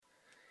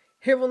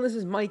Hey everyone, this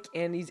is Mike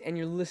Andes, and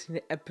you're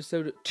listening to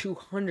episode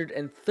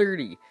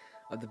 230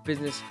 of the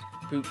Business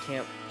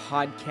Bootcamp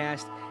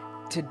podcast.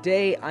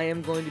 Today, I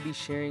am going to be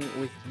sharing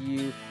with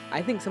you,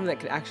 I think, something that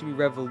could actually be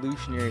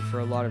revolutionary for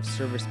a lot of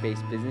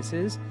service-based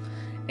businesses.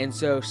 And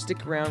so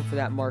stick around for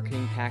that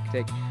marketing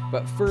tactic.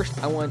 But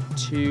first, I want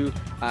to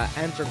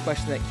answer a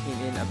question that came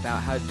in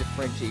about how to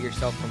differentiate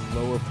yourself from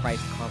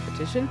lower-priced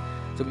competition.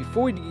 So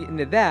before we get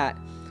into that,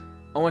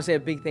 I want to say a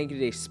big thank you to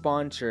today's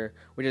sponsor,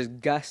 which is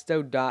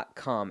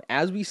Gusto.com.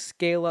 As we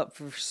scale up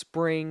for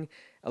spring,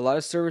 a lot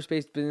of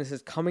service-based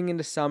businesses coming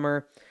into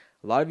summer,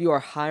 a lot of you are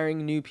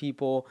hiring new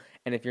people,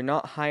 and if you're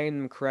not hiring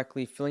them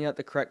correctly, filling out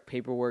the correct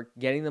paperwork,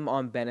 getting them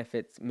on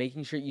benefits,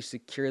 making sure you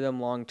secure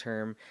them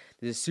long-term,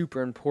 this is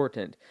super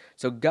important.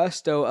 So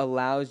Gusto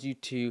allows you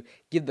to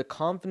give the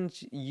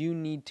confidence you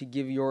need to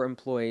give your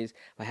employees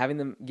by having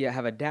them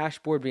have a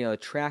dashboard, being able to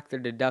track their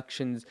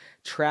deductions,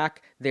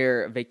 track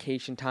their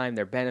vacation time,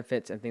 their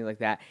benefits, and things like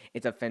that.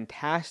 It's a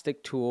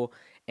fantastic tool.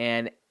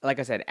 And like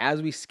I said,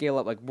 as we scale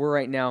up, like we're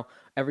right now,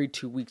 every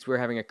 2 weeks, we're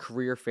having a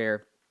career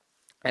fair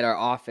at our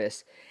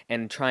office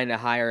and trying to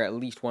hire at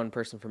least one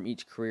person from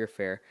each career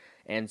fair.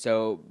 And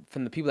so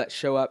from the people that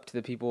show up to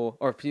the people,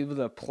 or people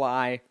that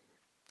apply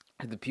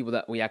to the people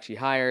that we actually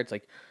hire, it's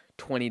like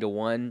 20 to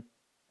 1.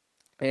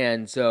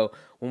 And so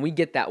when we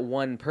get that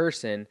one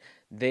person,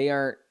 they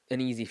aren't an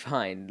easy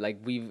find. Like,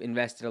 we've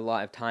invested a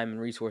lot of time and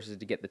resources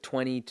to get the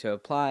 20 to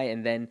apply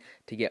and then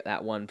to get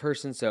that one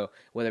person. So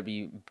whether it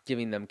be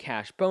giving them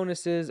cash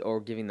bonuses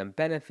or giving them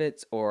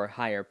benefits or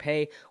higher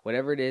pay,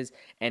 whatever it is.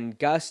 And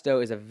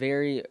Gusto is a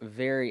very,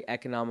 very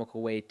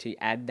economical way to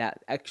add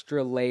that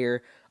extra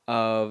layer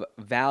of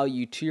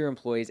value to your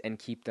employees and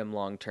keep them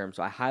long term.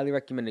 So I highly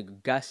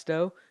recommend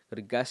Gusto. Go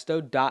to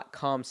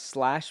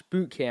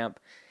gusto.com/bootcamp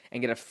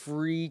and get a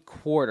free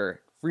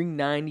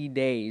 90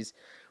 days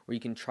where you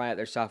can try out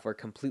their software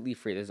completely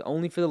free. This is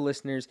only for the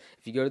listeners.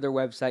 If you go to their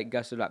website,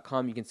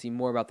 gusto.com, you can see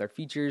more about their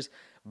features,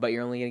 but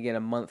you're only going to get a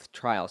month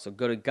trial. So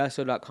go to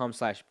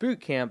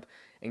gusto.com/bootcamp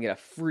and get a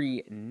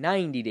free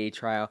 90-day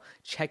trial.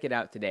 Check it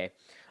out today.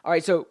 All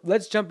right, so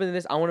let's jump into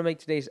this. I want to make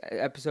today's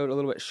episode a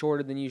little bit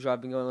shorter than usual. I've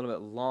been going a little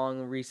bit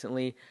long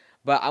recently,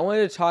 but I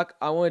wanted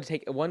to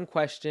take one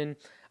question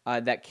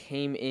that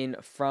came in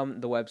from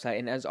the website.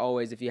 And as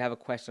always, if you have a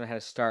question on how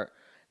to start,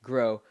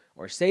 grow,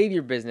 or save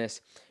your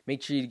business,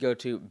 make sure you go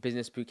to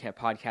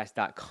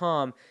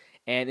businessbootcamppodcast.com.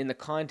 And in the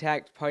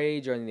contact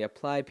page or in the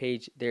apply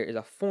page, there is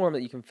a form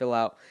that you can fill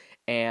out.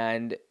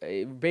 And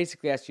it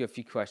basically asks you a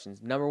few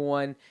questions. Number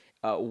one,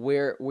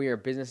 where your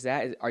business is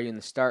at. Are you in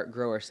the start,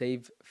 grow, or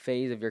save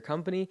phase of your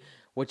company?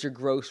 What's your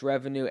gross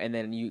revenue? And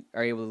then you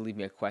are able to leave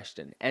me a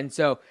question. And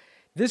so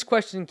this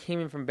question came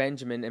in from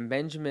Benjamin, and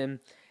Benjamin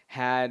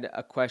had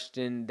a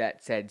question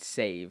that said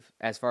save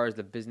as far as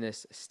the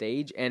business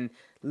stage, and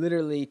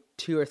literally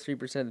 2 or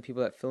 3% of the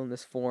people that fill in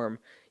this form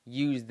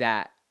use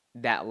that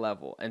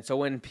level. And so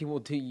when people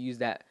do use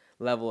that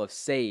level of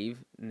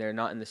save and they're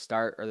not in the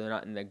start or they're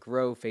not in the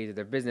grow phase of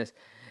their business,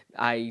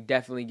 I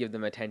definitely give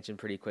them attention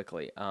pretty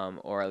quickly,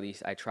 or at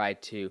least I try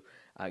to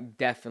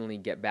definitely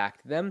get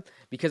back to them,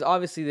 because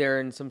obviously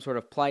they're in some sort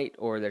of plight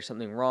or there's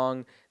something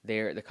wrong.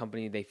 The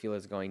company they feel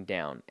is going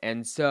down.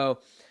 And so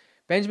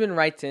Benjamin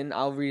writes in,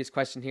 I'll read his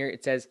question here.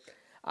 It says,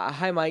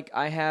 hi Mike,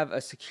 I have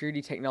a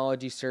security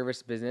technology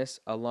service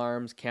business,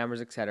 alarms, cameras,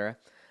 etc.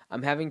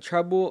 I'm having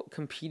trouble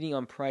competing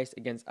on price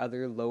against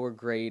other lower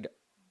grade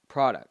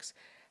products.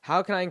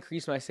 How can I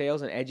increase my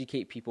sales and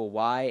educate people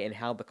why and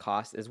how the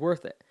cost is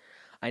worth it?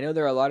 I know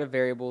there are a lot of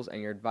variables,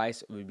 and your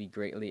advice would be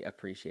greatly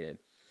appreciated.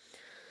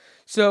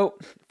 So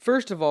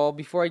first of all,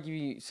 before I give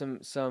you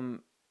some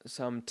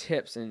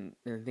tips and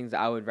things that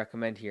I would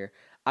recommend here,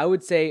 I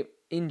would say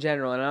in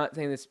general, and I'm not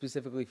saying this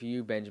specifically for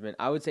you, Benjamin,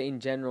 I would say in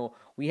general,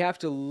 we have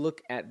to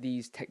look at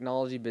these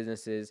technology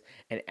businesses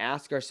and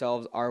ask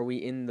ourselves, are we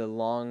in the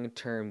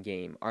long-term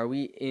game? Are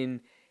we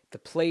in the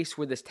place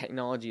where this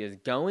technology is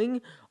going,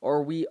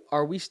 or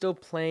are we still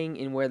playing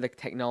in where the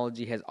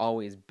technology has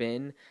always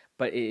been,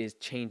 but it is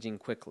changing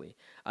quickly?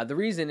 The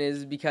reason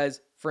is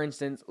because, for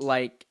instance,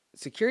 like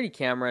security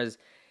cameras,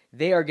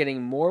 they are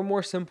getting more and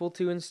more simple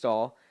to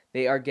install.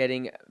 They are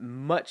getting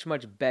much,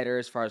 much better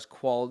as far as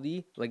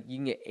quality. Like, you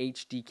can get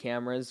HD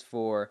cameras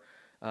for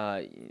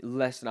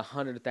less than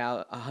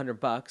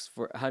 $100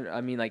 for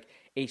like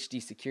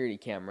HD security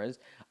cameras.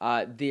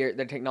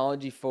 Their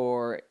technology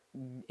for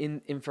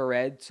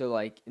infrared, so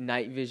like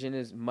night vision,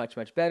 is much,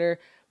 much better.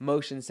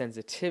 Motion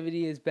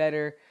sensitivity is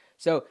better.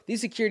 So these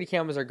security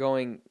cameras are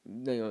going,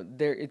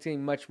 it's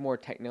getting much more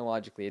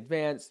technologically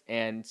advanced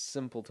and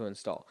simple to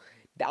install.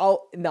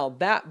 Now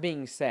that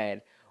being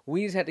said,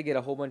 we just had to get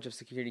a whole bunch of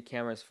security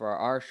cameras for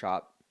our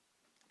shop,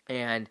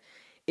 and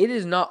it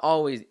is not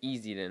always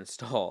easy to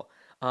install.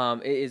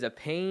 It is a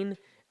pain.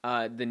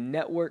 The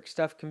network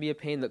stuff can be a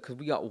pain because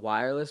we got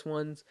wireless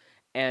ones,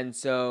 and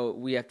so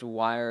we have to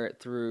wire it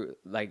through,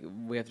 like,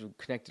 we have to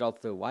connect it all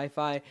to the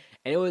Wi-Fi,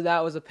 and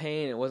that was a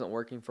pain. It wasn't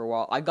working for a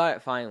while. I got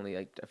it finally,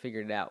 like, I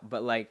figured it out,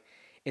 but like,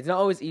 it's not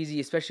always easy,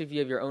 especially if you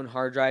have your own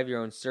hard drive,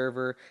 your own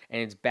server,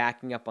 and it's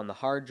backing up on the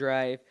hard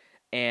drive.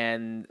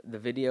 and the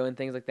video and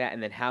things like that,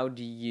 and then how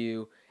do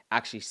you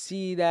actually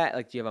see that?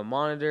 Like, do you have a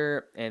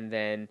monitor, and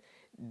then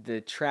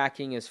the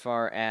tracking as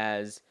far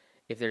as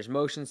if there's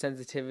motion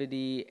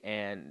sensitivity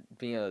and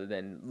being able to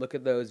then look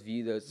at those,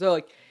 view those. So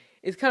like,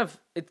 it's kind of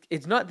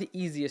it's not the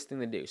easiest thing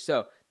to do.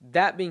 So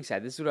that being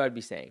said, this is what I'd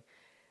be saying.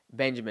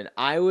 Benjamin,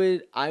 I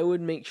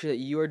would make sure that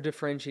you are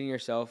differentiating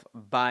yourself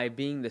by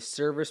being the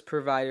service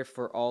provider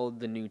for all of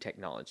the new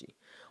technology.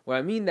 What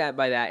I mean that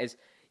by that is,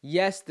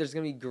 yes, there's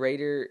going to be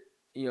greater.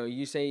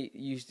 You say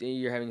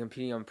you're having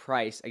competing on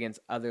price against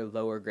other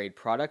lower grade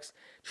products.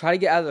 Try to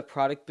get out of the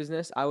product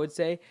business, I would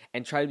say,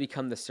 and try to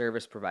become the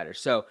service provider.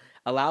 So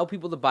allow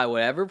people to buy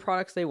whatever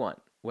products they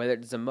want, whether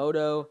it's a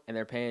Moto and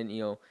they're paying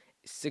 $60,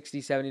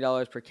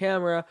 $70 per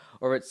camera,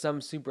 or it's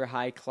some super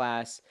high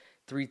class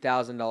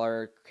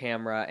 $3,000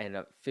 camera and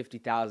a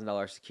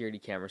 $50,000 security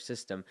camera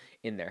system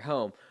in their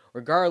home.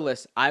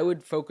 Regardless, I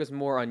would focus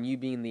more on you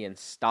being the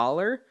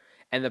installer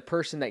and the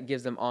person that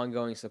gives them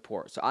ongoing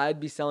support. So I'd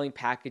be selling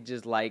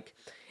packages like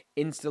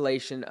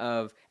installation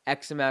of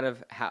X amount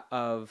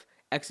of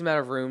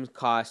rooms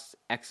costs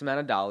X amount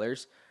of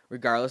dollars,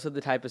 regardless of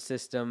the type of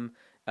system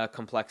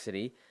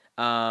complexity,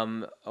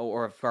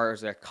 or as far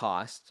as their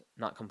cost,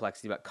 not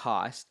complexity but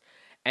cost.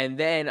 And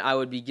then I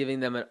would be giving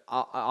them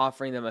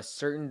offering them a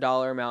certain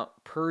dollar amount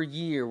per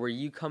year where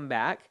you come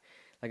back,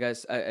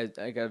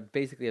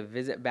 basically a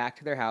visit back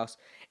to their house,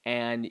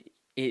 and it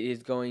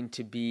is going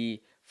to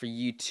be for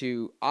you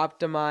to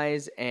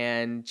optimize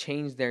and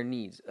change their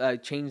needs,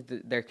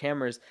 their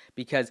cameras,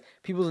 because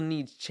people's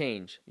needs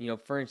change.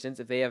 For instance,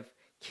 if they have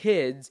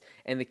kids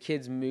and the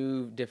kids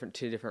move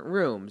to different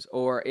rooms,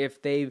 or if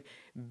they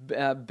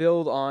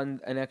build on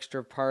an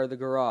extra part of the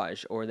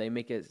garage, or they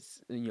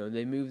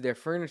they move their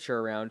furniture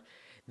around,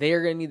 they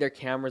are going to need their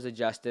cameras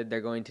adjusted.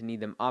 They're going to need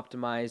them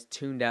optimized,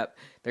 tuned up.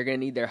 They're going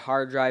to need their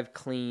hard drive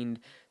cleaned,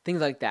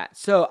 things like that.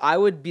 So I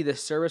would be the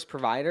service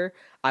provider.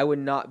 I would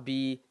not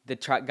be the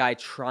guy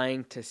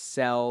trying to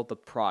sell the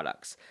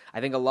products.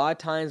 I think a lot of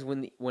times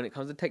when it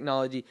comes to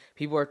technology,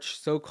 people are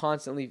so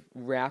constantly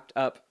wrapped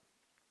up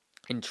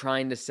in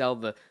trying to sell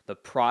the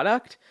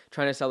product,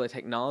 trying to sell the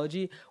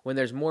technology, when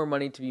there's more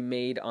money to be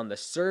made on the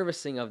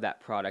servicing of that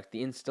product,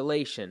 the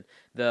installation,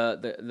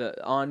 the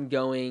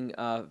ongoing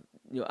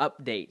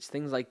updates,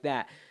 things like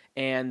that.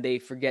 And they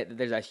forget that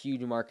there's a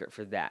huge market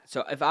for that.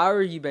 So if I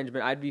were you,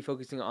 Benjamin, I'd be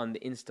focusing on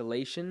the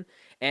installation.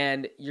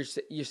 And you're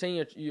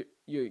saying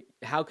you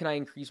how can I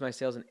increase my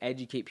sales and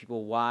educate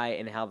people why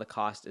and how the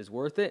cost is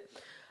worth it?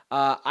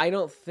 I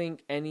don't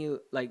think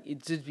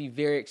it'd just be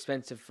very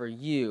expensive for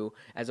you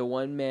as a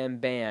one-man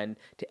band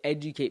to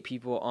educate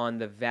people on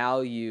the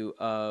value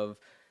of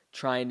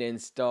trying to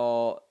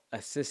install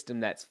a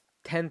system that's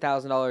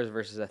 $10,000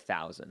 versus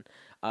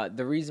 $1,000.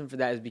 The reason for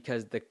that is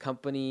because the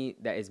company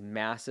that is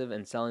massive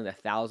and selling the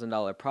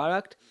 $1,000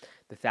 product,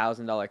 the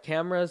 $1,000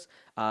 cameras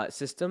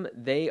system,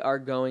 they are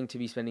going to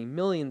be spending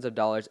millions of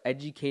dollars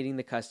educating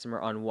the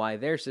customer on why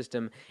their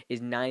system is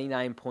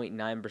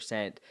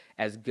 99.9%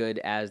 as good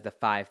as the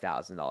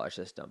 $5,000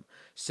 system.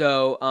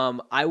 So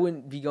I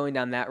wouldn't be going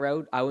down that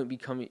route. I wouldn't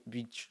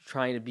be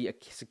trying to be a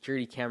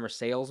security camera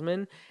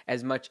salesman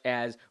as much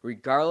as,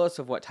 regardless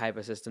of what type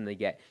of system they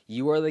get,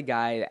 you are the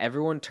guy that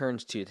everyone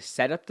turns to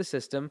set up the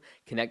system,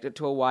 connect it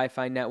to a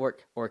Wi-Fi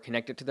network, or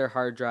connect it to their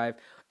hard drive,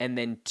 and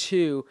then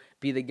two,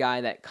 be the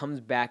guy that comes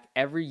back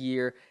every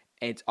year.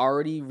 It's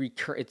already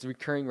it's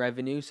recurring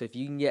revenue. So if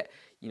you can get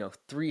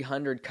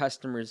 300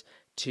 customers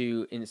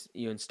to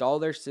install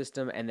their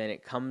system, and then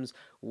it comes,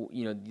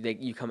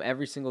 you come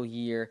every single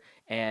year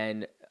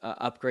and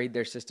upgrade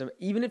their system.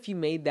 Even if you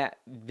made that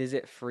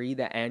visit free,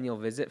 that annual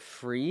visit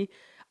free,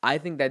 I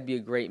think that'd be a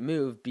great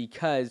move,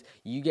 because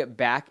you get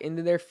back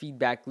into their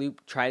feedback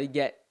loop. Try to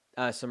get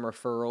some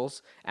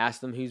referrals.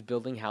 Ask them who's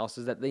building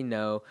houses that they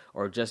know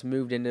or just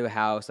moved into a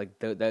house, like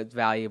that's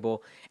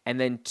valuable. And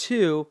then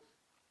two,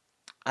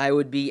 I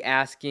would be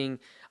asking.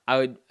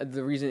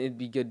 The reason it'd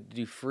be good to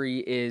do free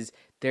is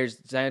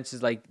there's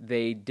chances like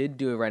they did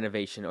do a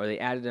renovation, or they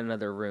added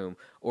another room,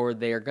 or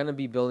they are going to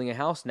be building a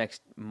house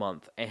next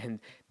month and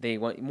they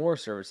want more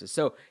services.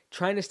 So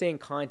trying to stay in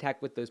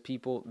contact with those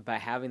people by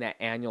having that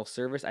annual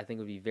service, I think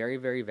would be very,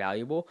 very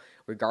valuable,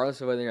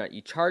 regardless of whether or not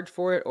you charge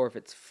for it or if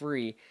it's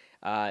free.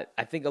 I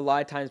think a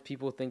lot of times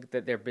people think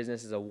that their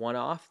business is a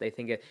one-off. They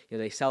think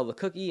they sell the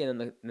cookie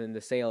and then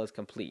the sale is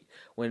complete.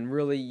 When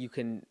really you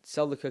can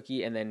sell the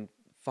cookie and then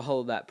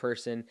follow that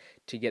person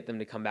to get them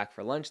to come back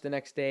for lunch the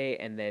next day,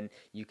 and then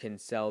you can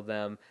sell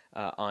them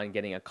on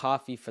getting a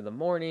coffee for the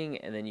morning,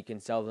 and then you can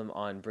sell them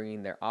on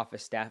bringing their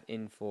office staff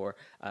in for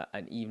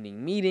an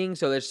evening meeting.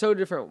 So there's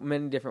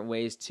many different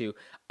ways to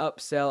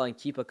upsell and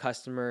keep a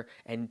customer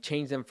and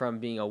change them from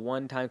being a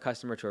one-time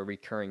customer to a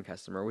recurring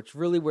customer, which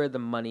really where the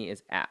money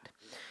is at.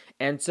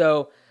 And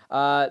so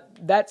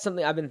that's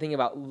something I've been thinking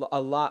about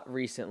a lot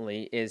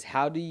recently, is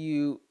how do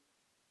you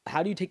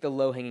take the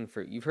low-hanging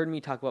fruit? You've heard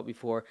me talk about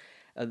before,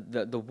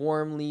 the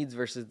warm leads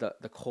versus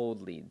the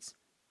cold leads.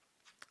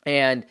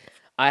 And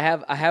I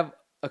have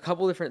a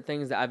couple different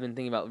things that I've been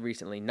thinking about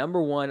recently.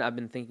 Number one, I've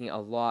been thinking a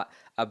lot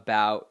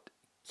about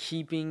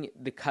keeping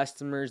the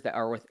customers that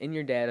are within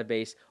your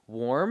database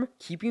warm,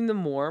 keeping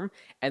them warm,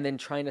 and then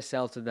trying to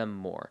sell to them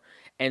more.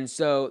 And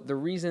so the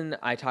reason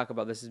I talk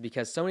about this is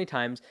because so many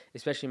times,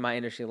 especially in my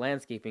industry,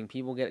 landscaping,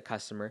 people get a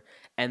customer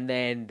and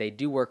then they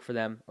do work for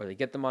them, or they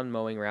get them on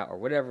mowing route or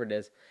whatever it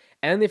is,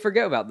 and then they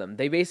forget about them.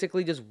 They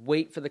basically just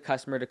wait for the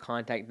customer to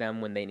contact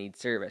them when they need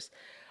service.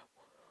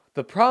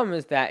 The problem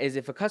is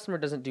if a customer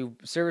doesn't do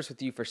service with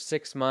you for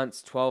 6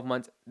 months, 12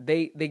 months,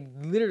 they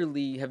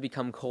literally have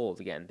become cold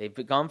again. They've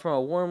gone from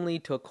a warm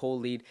lead to a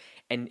cold lead,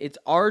 and it's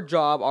our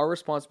job, our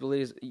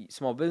responsibility as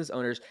small business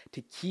owners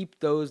to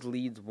keep those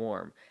leads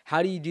warm.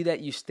 How do you do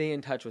that? You stay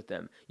in touch with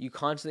them. You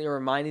constantly are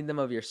reminding them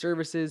of your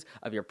services,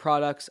 of your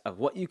products, of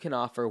what you can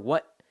offer,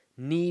 what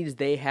needs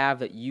they have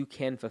that you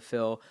can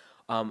fulfill.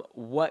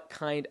 What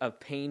kind of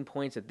pain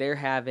points that they're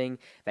having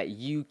that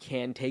you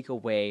can take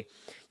away.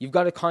 You've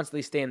got to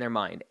constantly stay in their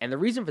mind. And the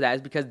reason for that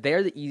is because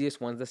they're the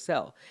easiest ones to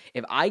sell.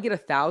 If I get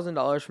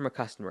 $1,000 from a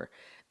customer,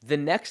 the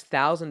next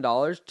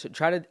 $1,000 to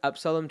try to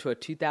upsell them to a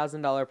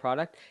 $2,000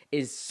 product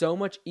is so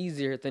much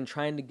easier than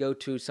trying to go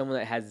to someone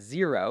that has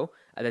zero,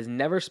 that has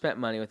never spent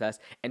money with us,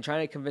 and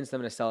trying to convince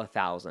them to sell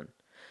 $1,000.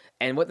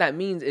 And what that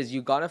means is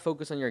you got to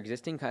focus on your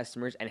existing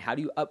customers and how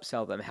do you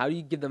upsell them? How do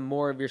you give them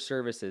more of your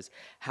services?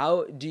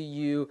 How do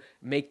you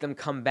make them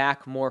come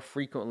back more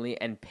frequently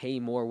and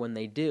pay more when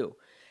they do?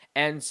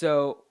 And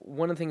so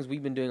one of the things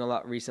we've been doing a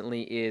lot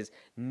recently is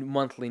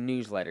monthly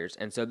newsletters.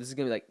 And so this is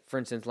going to be like, for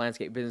instance,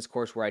 Landscape Business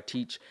Course, where I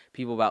teach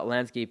people about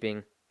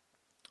landscaping.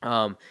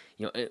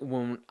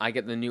 When I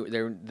get the new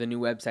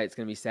website's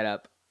going to be set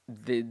up,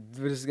 this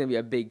is going to be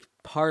a big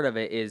part of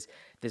it is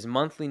this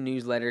monthly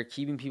newsletter,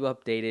 keeping people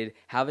updated,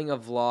 having a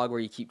vlog where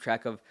you keep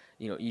track of,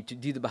 you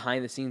do the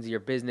behind the scenes of your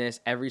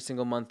business. Every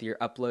single month you're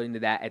uploading to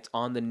that. It's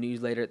on the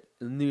newsletter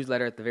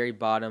at the very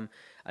bottom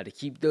to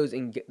keep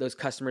those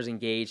customers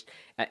engaged.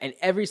 And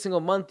every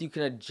single month you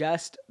can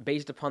adjust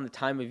based upon the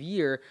time of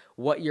year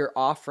what your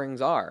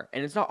offerings are.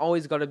 And it's not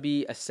always got to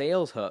be a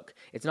sales hook.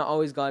 It's not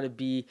always got to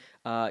be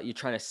you're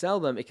trying to sell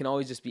them. It can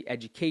always just be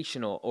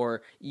educational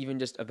or even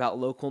just about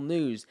local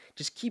news.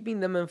 Just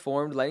keeping them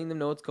informed, letting them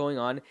know what's going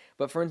on.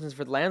 But for instance,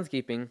 for the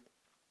landscaping,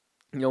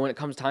 when it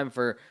comes time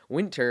for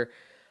winter,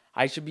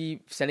 I should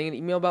be sending an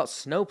email about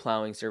snow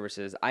plowing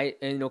services.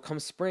 Come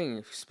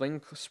spring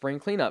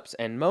cleanups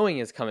and mowing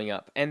is coming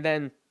up. And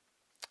then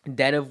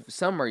dead of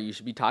summer, you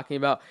should be talking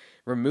about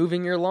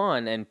removing your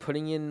lawn and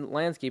putting in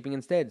landscaping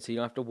instead, so you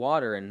don't have to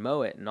water and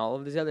mow it and all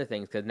of these other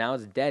things, because now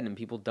it's dead and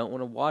people don't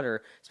want to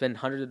spend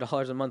hundreds of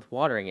dollars a month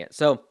watering it.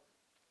 So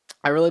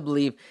I really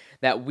believe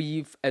that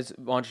we've, as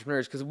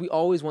entrepreneurs, because we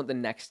always want the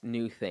next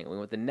new thing. We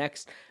want the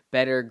next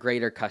better,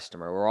 greater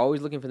customer. We're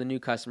always looking for the new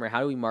customer. How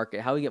do we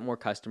market? How do we get more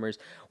customers?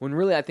 When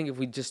really, I think if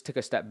we just took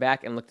a step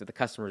back and looked at the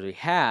customers we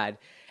had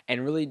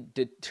and really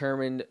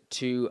determined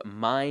to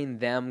mine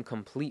them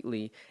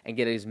completely and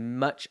get as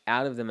much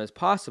out of them as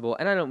possible,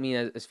 and I don't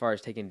mean as far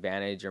as taking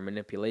advantage or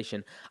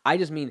manipulation. I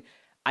just mean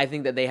I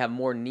think that they have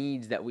more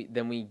needs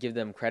than we give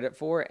them credit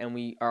for, and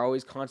we are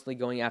always constantly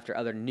going after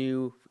other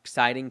new,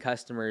 exciting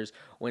customers,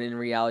 when in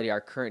reality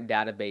our current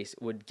database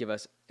would give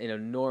us an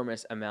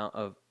enormous amount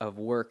of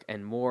work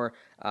and more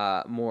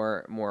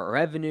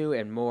revenue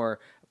and more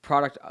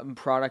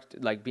product,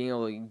 like being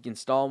able to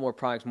install more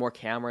products, more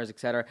cameras,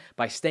 etc.,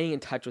 by staying in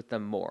touch with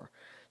them more.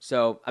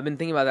 So I've been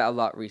thinking about that a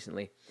lot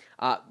recently.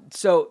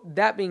 So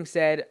that being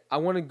said, I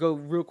want to go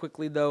real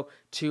quickly, though,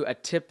 to a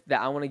tip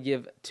that I want to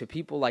give to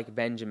people like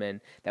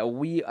Benjamin that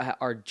we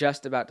are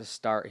just about to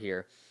start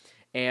here.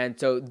 And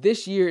so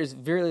this year is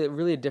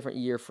really a different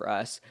year for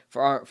us,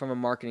 from a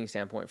marketing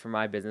standpoint, for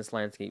my business,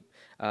 Landscape.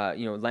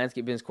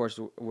 Landscape Business Course,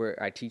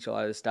 where I teach a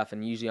lot of this stuff,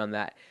 and usually on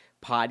that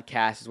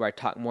podcast is where I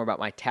talk more about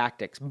my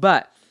tactics.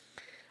 But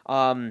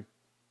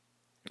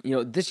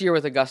this year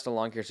with Augusta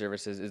Lawn Care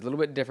Services is a little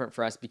bit different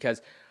for us,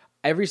 because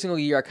every single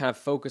year I kind of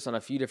focus on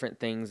a few different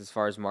things as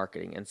far as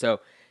marketing. And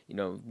so,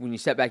 when you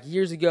step back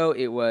years ago,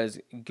 it was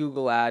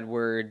Google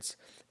AdWords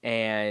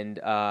and,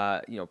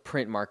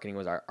 print marketing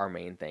was our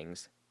main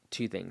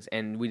two things.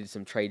 And we did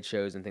some trade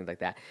shows and things like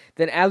that.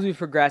 Then as we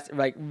progressed,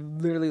 like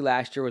literally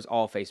last year was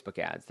all Facebook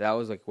ads. That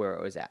was like where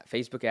it was at.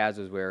 Facebook ads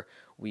was where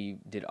we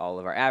did all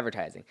of our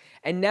advertising.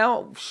 And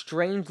now,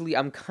 strangely,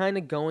 I'm kind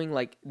of going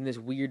like in this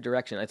weird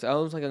direction. It's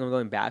almost like I'm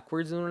going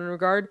backwards in one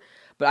regard.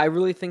 But I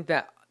really think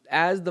that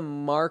as the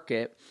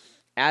market,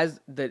 as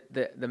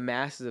the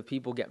masses of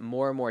people get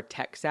more and more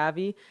tech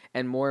savvy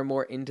and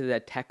more into the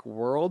tech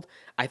world,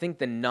 I think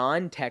the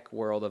non-tech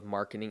world of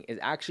marketing is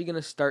actually going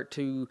to start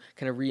to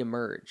kind of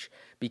reemerge,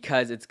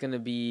 because it's going to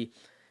be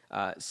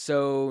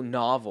so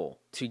novel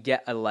to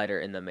get a letter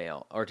in the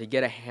mail or to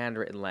get a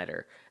handwritten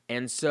letter.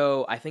 And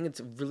so I think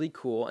it's really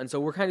cool. And so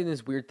we're kind of doing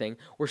this weird thing.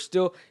 We're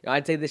still,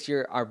 I'd say this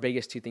year, our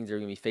biggest two things are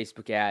going to be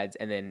Facebook ads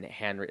and then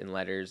handwritten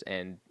letters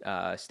and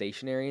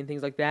stationery and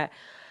things like that.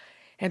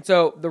 And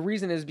so the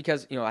reason is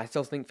because, I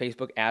still think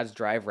Facebook ads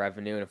drive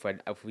revenue, and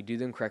if we do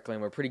them correctly,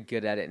 and we're pretty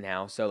good at it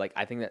now, so like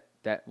I think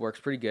that works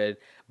pretty good.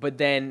 But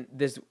then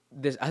this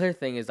other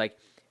thing is like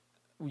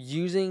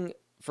using,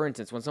 for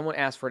instance, when someone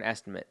asks for an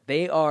estimate,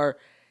 they are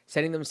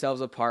setting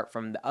themselves apart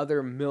from the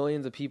other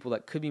millions of people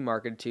that could be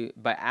marketed to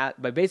by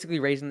basically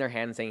raising their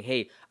hand and saying,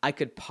 hey, I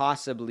could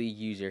possibly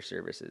use your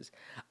services.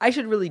 I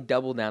should really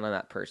double down on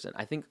that person.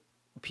 I think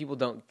people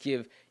don't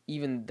give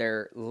even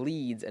their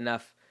leads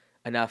enough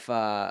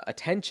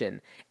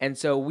attention, and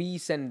so we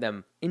send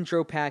them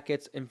intro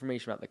packets,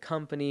 information about the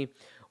company.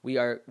 We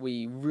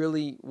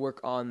really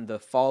work on the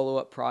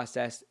follow-up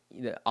process,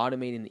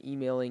 automating the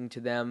emailing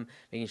to them,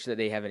 making sure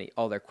that they have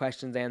all their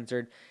questions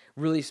answered,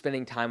 really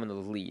spending time on the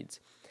leads.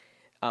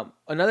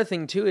 Another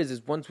thing too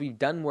is once we've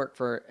done work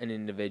for an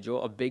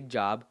individual, a big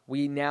job,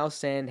 we now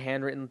send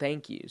handwritten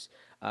thank yous,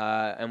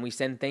 and we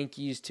send thank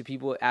yous to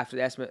people after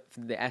the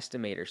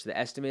estimator. So the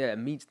estimator that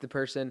meets the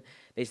person,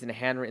 they send a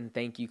handwritten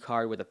thank you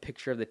card with a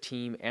picture of the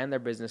team and their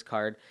business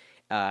card,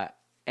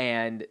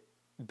 and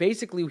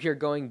basically we are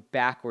going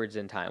backwards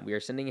in time. We are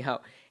sending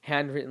out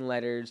handwritten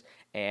letters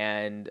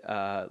and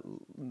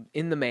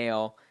in the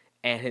mail,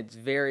 and it's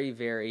very,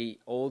 very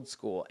old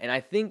school. And I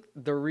think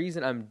the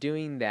reason I'm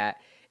doing that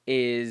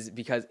is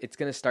because it's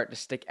going to start to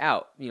stick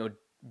out.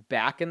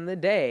 Back in the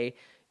day,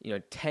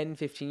 10,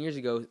 15 years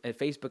ago, a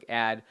Facebook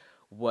ad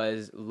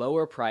was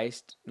lower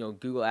priced.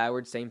 Google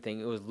AdWords, same thing.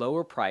 It was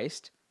lower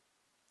priced,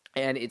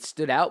 and it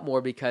stood out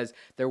more because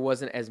there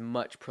wasn't as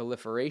much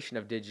proliferation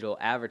of digital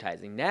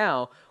advertising.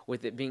 Now,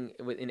 with it being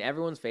in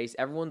everyone's face,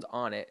 everyone's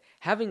on it,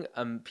 having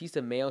a piece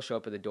of mail show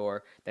up at the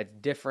door that's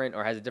different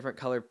or has a different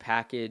color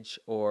package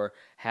or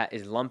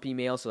is lumpy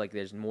mail, so like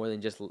there's more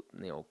than just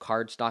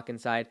card stock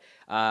inside,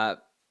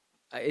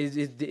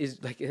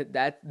 is like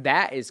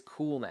that is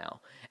cool now.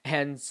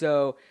 And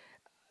so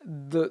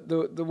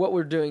the what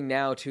we're doing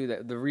now too,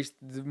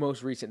 the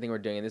most recent thing we're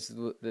doing, and this is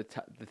the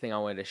thing I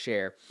wanted to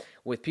share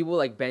with people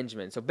like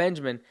Benjamin. So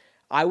Benjamin,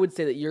 I would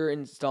say that you're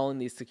installing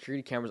these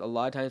security cameras a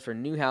lot of times for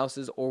new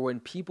houses or when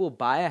people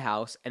buy a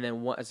house and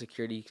then want a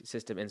security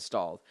system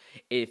installed.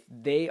 If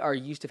they are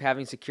used to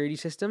having security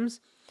systems,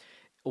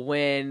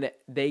 when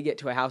they get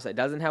to a house that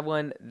doesn't have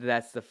one,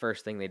 that's the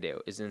first thing they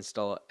do is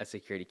install a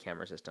security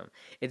camera system.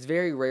 It's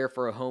very rare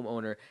for a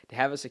homeowner to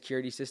have a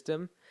security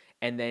system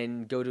and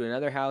then go to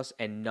another house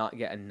and not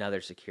get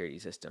another security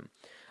system.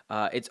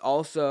 It's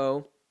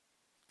also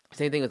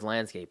same thing with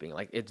landscaping.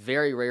 Like it's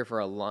very rare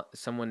for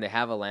someone to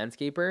have a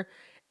landscaper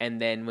and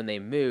then when they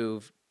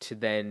move to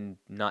then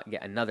not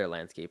get another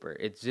landscaper.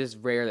 It's just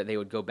rare that they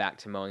would go back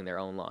to mowing their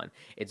own lawn.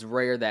 It's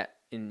rare that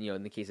in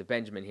the case of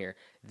Benjamin here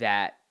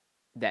that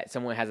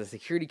someone has a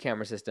security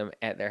camera system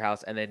at their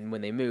house and then when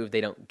they move, they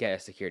don't get a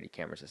security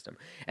camera system.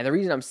 And the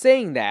reason I'm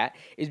saying that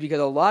is because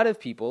a lot of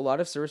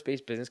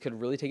service-based business could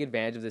really take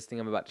advantage of this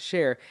thing I'm about to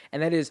share,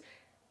 and that is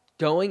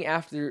going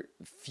after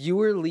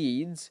fewer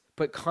leads,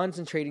 but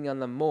concentrating on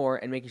them more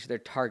and making sure they're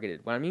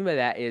targeted. What I mean by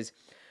that is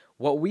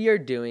what we are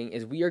doing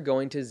is we are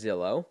going to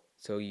Zillow.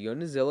 So you go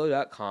to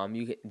Zillow.com.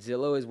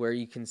 Zillow is where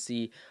you can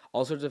see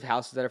all sorts of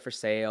houses that are for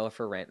sale or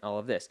for rent, all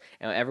of this.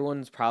 And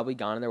everyone's probably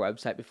gone on their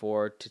website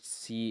before to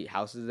see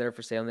houses that are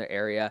for sale in their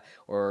area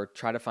or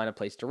try to find a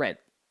place to rent.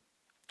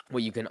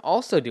 What you can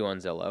also do on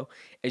Zillow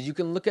is you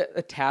can look at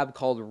a tab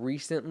called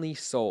Recently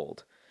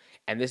Sold.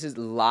 And this is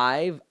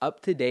live,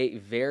 up to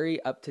date,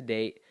 very up to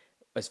date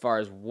as far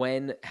as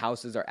when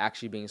houses are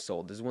actually being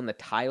sold. This is when the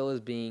title is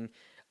being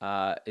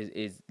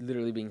is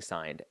literally being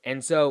signed.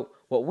 And so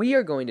what we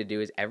are going to do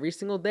is every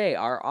single day,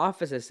 our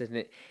office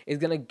assistant is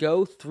going to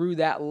go through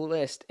that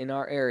list in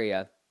our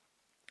area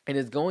and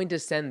is going to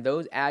send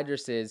those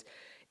addresses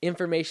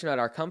information about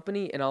our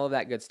company and all of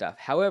that good stuff.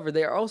 However,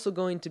 they are also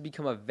going to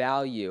become a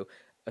value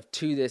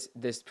to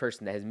this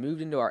person that has moved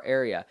into our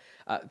area.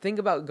 Think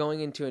about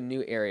going into a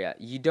new area.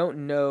 You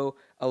don't know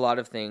a lot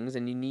of things,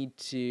 and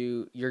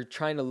you're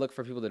trying to look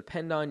for people to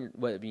depend on,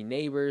 whether it be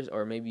neighbors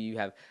or maybe you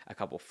have a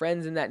couple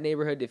friends in that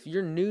neighborhood. If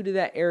you're new to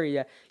that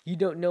area, you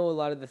don't know a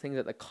lot of the things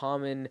that the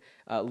common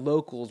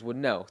locals would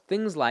know.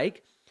 Things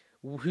like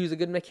who's a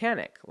good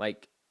mechanic.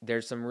 Like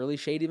there's some really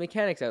shady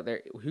mechanics out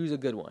there. Who's a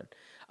good one?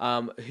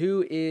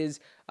 Who is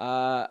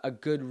a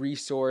good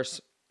resource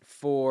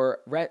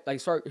for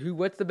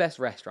what's the best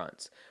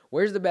restaurants?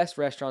 Where's the best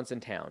restaurants in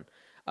town?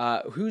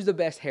 Who's the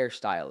best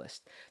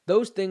hairstylist?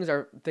 Those things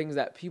are things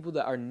that people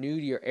that are new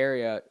to your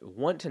area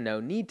want to know,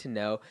 need to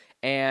know,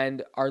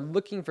 and are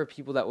looking for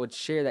people that would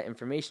share that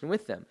information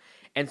with them.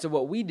 And so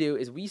what we do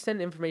is we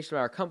send information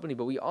about our company,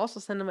 but we also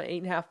send them an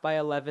 8.5 by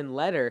 11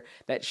 letter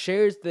that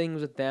shares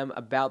things with them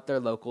about their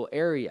local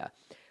area.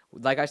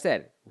 Like I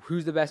said,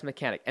 who's the best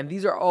mechanic? And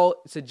these are all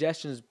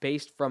suggestions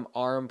based from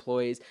our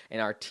employees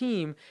and our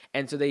team.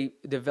 And so they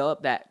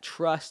develop that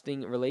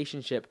trusting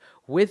relationship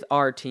with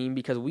our team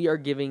because we are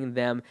giving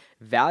them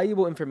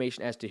valuable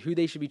information as to who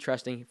they should be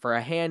trusting for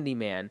a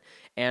handyman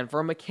and for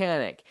a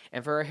mechanic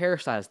and for a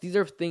hairstylist.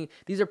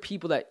 These are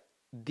people that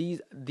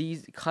these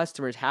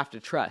customers have to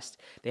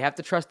trust. They have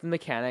to trust the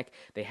mechanic.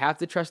 They have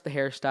to trust the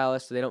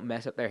hairstylist so they don't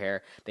mess up their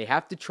hair. They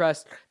have to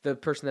trust the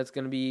person that's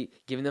going to be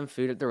giving them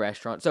food at the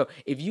restaurant. So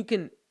if you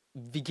can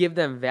give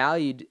them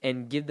value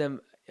and give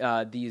them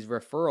these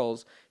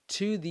referrals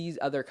to these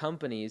other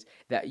companies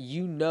that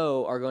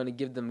are going to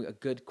give them a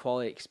good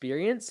quality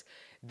experience,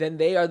 then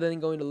they are then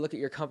going to look at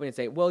your company and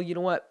say, well, you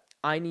know what?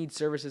 I need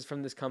services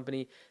from this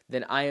company.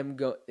 Then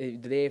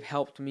they've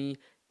helped me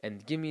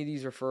and give me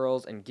these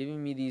referrals and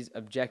giving me these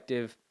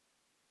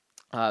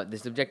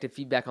this objective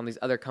feedback on these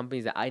other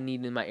companies that I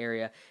need in my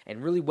area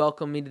and really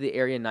welcome me to the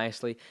area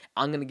nicely.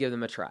 I'm going to give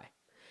them a try.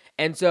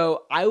 And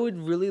so I would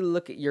really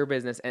look at your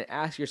business and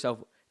ask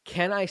yourself,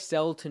 can I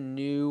sell to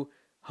new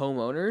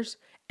homeowners?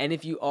 And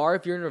if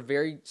you're in a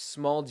very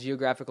small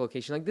geographic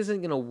location, like this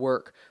isn't going to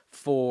work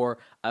for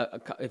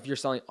if you're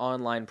selling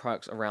online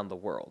products around the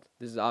world.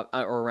 This is or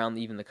around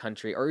even the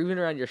country or even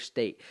around your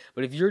state.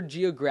 But if you're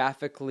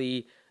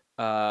geographically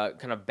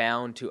kind of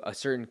bound to a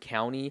certain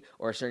county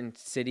or a certain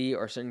city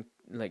or a certain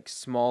like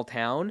small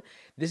town,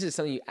 this is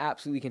something you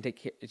absolutely can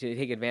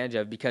take advantage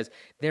of, because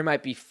there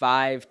might be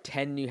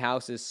 5-10 new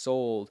houses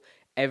sold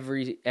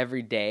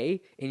every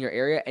day in your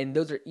area, and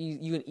those are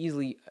you can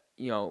easily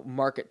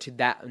market to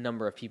that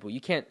number of people.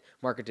 You can't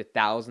market to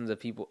thousands of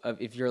people.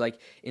 If you're like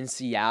in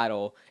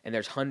Seattle and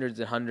there's hundreds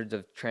and hundreds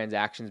of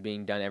transactions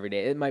being done every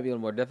day, it might be a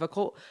little more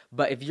difficult.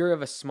 But if you're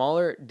of a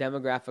smaller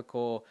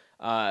demographical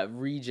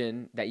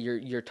region that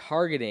you're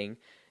targeting,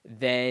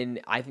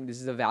 then I think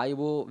this is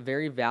a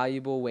very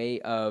valuable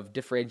way of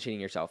differentiating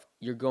yourself.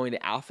 You're going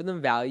to offer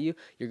them value.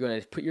 You're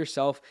going to put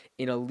yourself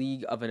in a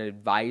league of an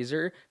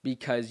advisor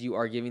because you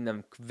are giving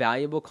them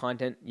valuable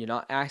content. You're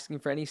not asking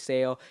for any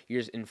sale. You're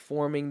just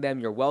informing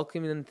them. You're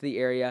welcoming them to the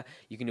area.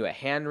 You can do a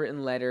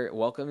handwritten letter,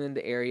 welcoming them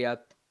to the area,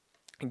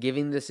 and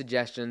giving the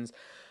suggestions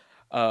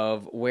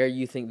of where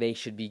you think they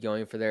should be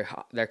going for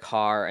their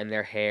car and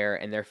their hair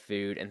and their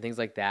food and things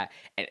like that.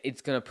 And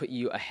it's going to put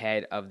you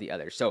ahead of the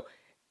others. So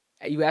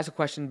you asked a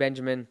question,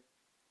 Benjamin,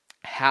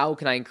 how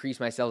can I increase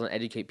my sales and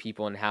educate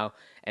people and how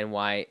and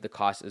why the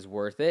cost is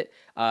worth it?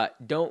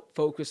 Don't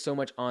focus so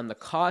much on the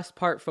cost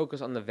part,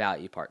 focus on the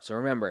value part. So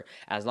remember,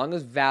 as long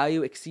as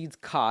value exceeds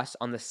cost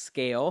on the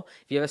scale,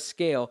 if you have a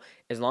scale,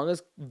 as long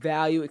as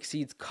value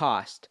exceeds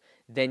cost,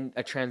 then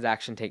a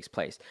transaction takes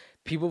place.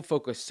 People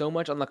focus so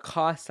much on the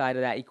cost side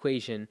of that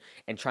equation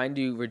and trying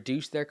to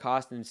reduce their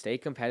cost and stay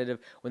competitive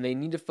when they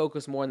need to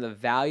focus more on the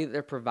value that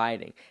they're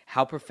providing.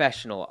 How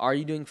professional? Are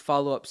you doing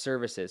follow-up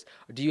services?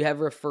 Do you have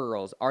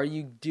referrals? Are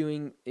you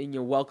doing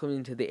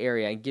welcoming to the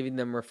area and giving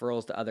them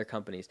referrals to other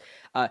companies?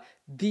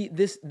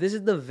 This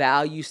is the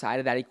value side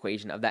of that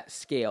equation, of that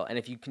scale. And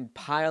if you can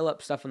pile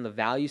up stuff on the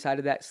value side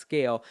of that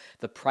scale,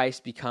 the price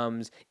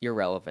becomes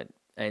irrelevant.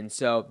 And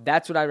so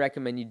that's what I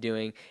recommend you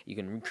doing. You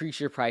can increase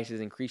your prices,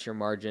 increase your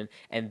margin,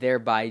 and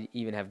thereby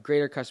even have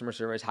greater customer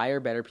service, hire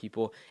better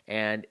people,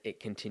 and it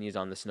continues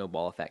on the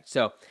snowball effect.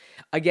 So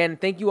again,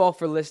 thank you all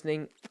for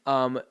listening.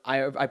 I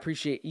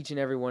appreciate each and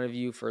every one of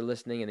you for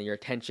listening and your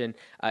attention.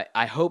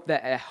 I hope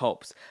that it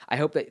helps. I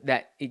hope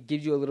that it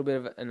gives you a little bit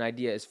of an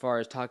idea as far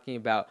as talking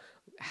about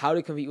how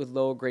to compete with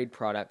lower grade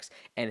products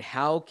and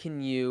how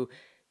can you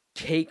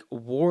take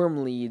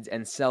warm leads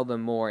and sell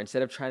them more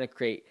instead of trying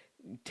to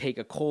take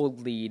a cold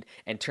lead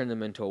and turn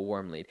them into a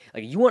warm lead.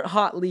 Like, you want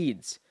hot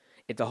leads.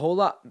 It's a whole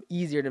lot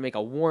easier to make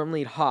a warm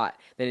lead hot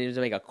than it is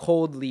to make a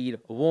cold lead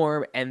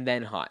warm and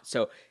then hot.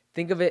 So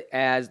think of it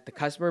as the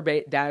customer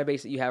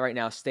database that you have right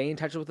now. Stay in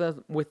touch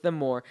with them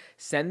more.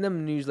 Send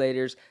them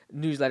newsletters.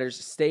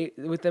 Stay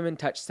with them in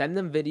touch. Send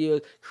them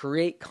videos.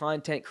 Create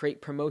content.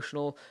 Create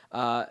promotional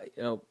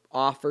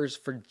offers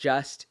for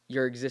just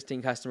your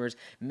existing customers.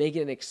 Make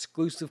it an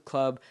exclusive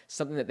club,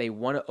 something that they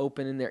want to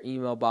open in their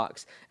email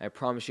box. I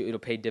promise you it'll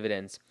pay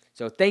dividends.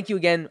 So thank you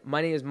again.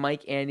 My name is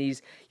Mike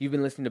Andes. You've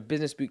been listening to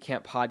Business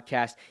Bootcamp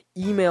Podcast.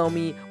 Email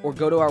me or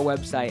go to our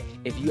website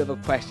if you have a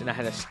question on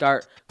how to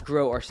start,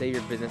 grow, or save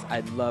your business.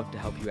 I'd love to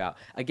help you out.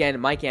 Again,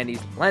 Mike Andes,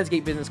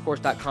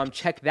 LionsgateBusinessCourse.com.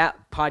 Check that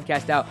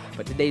podcast out.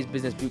 But today's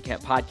Business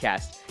Bootcamp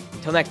Podcast.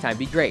 Until next time,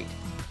 be great,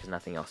 because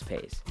nothing else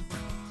pays.